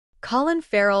Colin,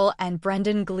 Farrell, and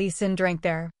Gleeson drank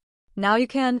there. Now you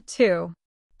can, too.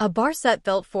 A bar set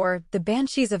built for The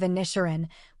Banshees of Inisherin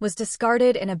was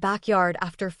discarded in a backyard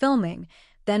after filming,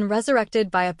 then resurrected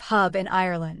by a pub in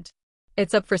Ireland.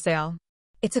 It's up for sale.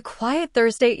 It's a quiet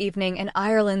Thursday evening in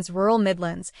Ireland's rural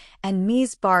Midlands, and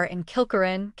Mea's Bar in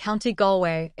Kilkerran, County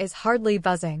Galway, is hardly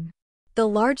buzzing. The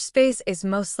large space is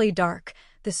mostly dark,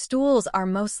 the stools are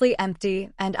mostly empty,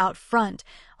 and out front,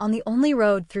 on the only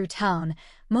road through town,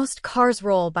 most cars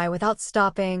roll by without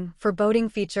stopping, foreboding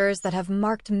features that have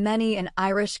marked many an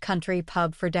Irish country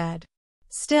pub for dead.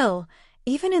 Still,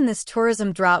 even in this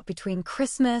tourism drought between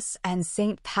Christmas and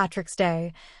St. Patrick's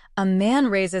Day, a man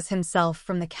raises himself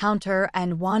from the counter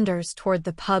and wanders toward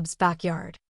the pub's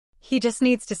backyard. He just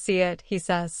needs to see it, he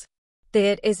says.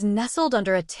 It is nestled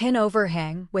under a tin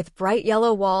overhang with bright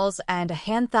yellow walls and a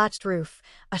hand-thatched roof,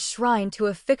 a shrine to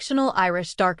a fictional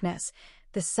Irish darkness,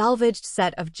 the salvaged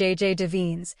set of J.J.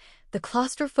 Devine's, the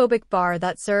claustrophobic bar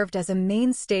that served as a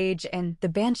main stage in The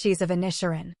Banshees of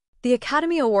Inisherin, the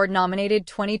Academy Award-nominated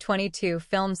 2022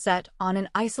 film set on an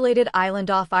isolated island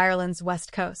off Ireland's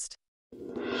west coast.